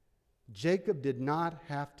 Jacob did not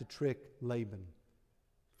have to trick Laban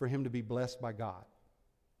for him to be blessed by God.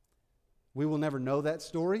 We will never know that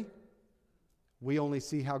story. We only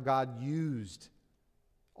see how God used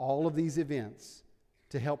all of these events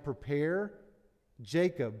to help prepare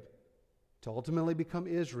Jacob to ultimately become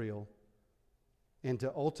Israel and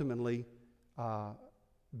to ultimately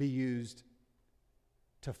be used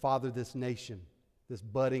to father this nation, this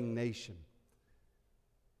budding nation.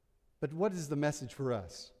 But what is the message for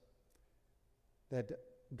us? That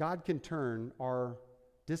God can turn our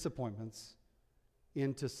disappointments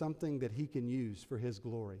into something that He can use for His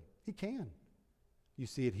glory. He can. You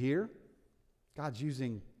see it here. God's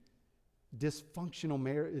using dysfunctional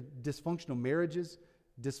marriages,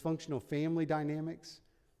 dysfunctional family dynamics,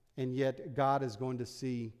 and yet God is going to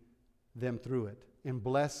see them through it and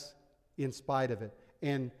bless in spite of it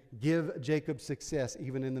and give Jacob success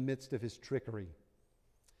even in the midst of his trickery.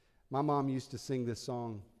 My mom used to sing this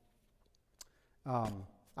song.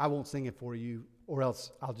 I won't sing it for you, or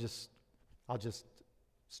else I'll just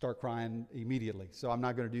start crying immediately. So I'm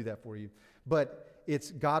not going to do that for you. But it's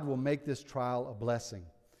God will make this trial a blessing.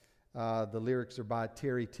 The lyrics are by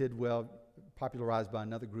Terry Tidwell, popularized by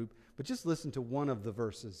another group. But just listen to one of the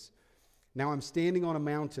verses. Now I'm standing on a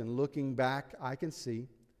mountain, looking back, I can see.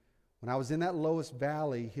 When I was in that lowest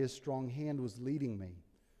valley, His strong hand was leading me.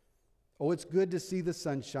 Oh, it's good to see the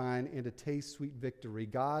sunshine and to taste sweet victory.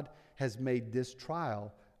 God has made this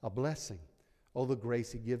trial a blessing. Oh, the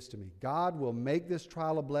grace He gives to me. God will make this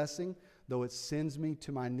trial a blessing, though it sends me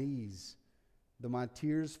to my knees. Though my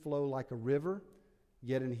tears flow like a river,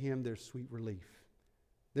 yet in Him there's sweet relief.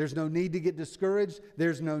 There's no need to get discouraged.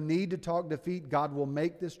 There's no need to talk defeat. God will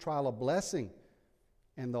make this trial a blessing,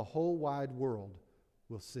 and the whole wide world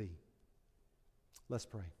will see. Let's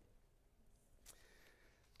pray.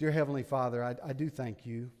 Dear Heavenly Father, I do thank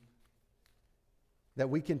You that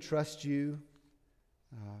we can trust You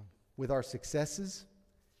with our successes,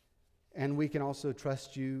 and we can also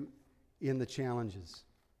trust You in the challenges.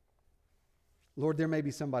 Lord, there may be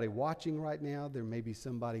somebody watching right now. There may be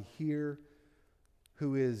somebody here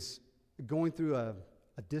who is going through a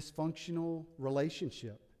dysfunctional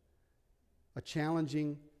relationship, a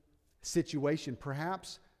challenging situation,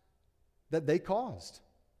 perhaps that they caused.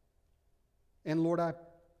 And Lord, I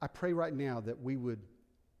pray right now that we would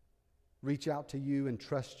reach out to You and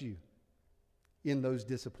trust You in those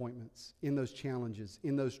disappointments, in those challenges,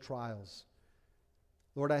 in those trials.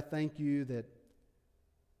 Lord, I thank you that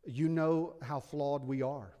you know how flawed we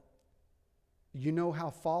are. You know how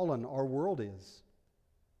fallen our world is.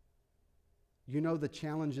 You know the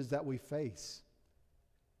challenges that we face.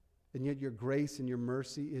 And yet your grace and your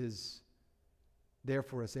mercy is there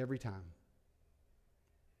for us every time.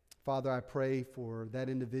 Father, I pray for that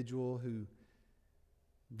individual who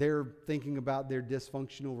they're thinking about their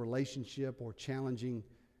dysfunctional relationship or challenging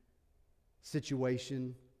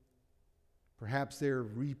situation. Perhaps they're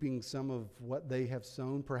reaping some of what they have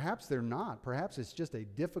sown. Perhaps they're not. Perhaps it's just a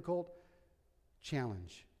difficult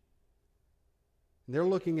challenge. And they're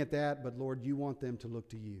looking at that, but Lord, you want them to look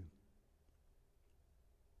to you.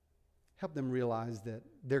 Help them realize that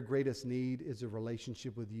their greatest need is a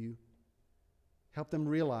relationship with you. Help them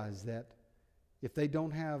realize that if they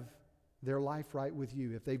don't have their life right with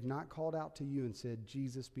you, if they've not called out to you and said,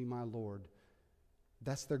 Jesus, be my Lord,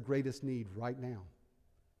 that's their greatest need right now.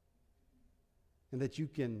 And that you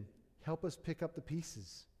can help us pick up the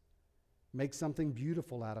pieces, make something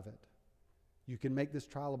beautiful out of it. You can make this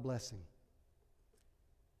trial a blessing.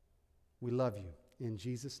 We love you. In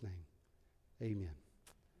Jesus' name, amen.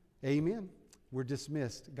 Amen. We're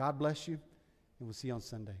dismissed. God bless you, and we'll see you on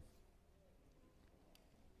Sunday.